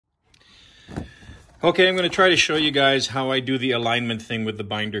Okay, I'm going to try to show you guys how I do the alignment thing with the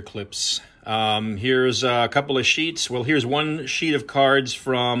binder clips. Here's a couple of sheets. Well, here's one sheet of cards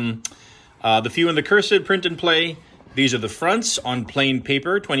from The Few and the Cursed Print and Play. These are the fronts on plain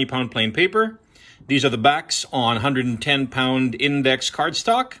paper, 20-pound plain paper. These are the backs on 110-pound index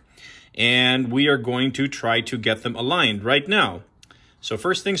cardstock. And we are going to try to get them aligned right now. So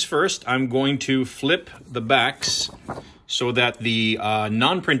first things first, I'm going to flip the backs so that the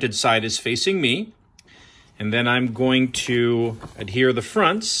non-printed side is facing me. And then I'm going to adhere the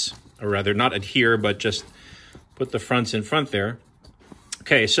fronts, or rather not adhere, but just put the fronts in front there.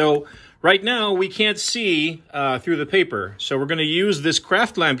 Okay, so right now we can't see through the paper. So we're going to use this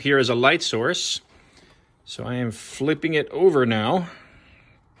craft lamp here as a light source. So I am flipping it over now.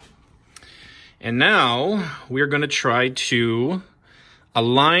 And now we're going to try to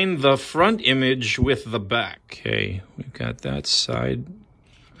align the front image with the back. Okay, we've got that side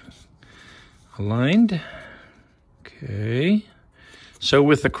aligned. Okay, so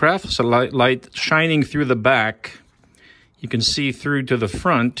with the craft light shining through the back, you can see through to the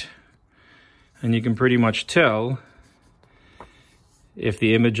front, and you can pretty much tell if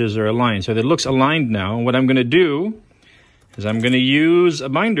the images are aligned. So it looks aligned now. What I'm going to do is I'm going to use a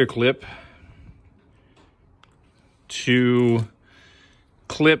binder clip to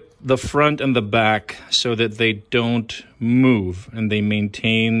clip the front and the back so that they don't move and they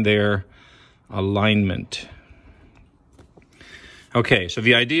maintain their alignment. Okay, so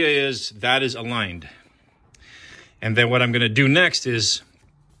the idea is that is aligned. And then what I'm going to do next is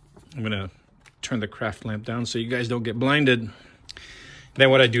I'm going to turn the craft lamp down so you guys don't get blinded. Then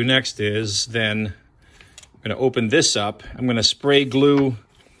what I do next is then I'm going to open this up. I'm going to spray glue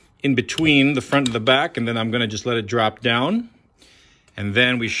in between the front and the back, and then I'm going to just let it drop down. And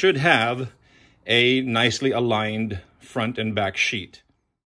then we should have a nicely aligned front and back sheet.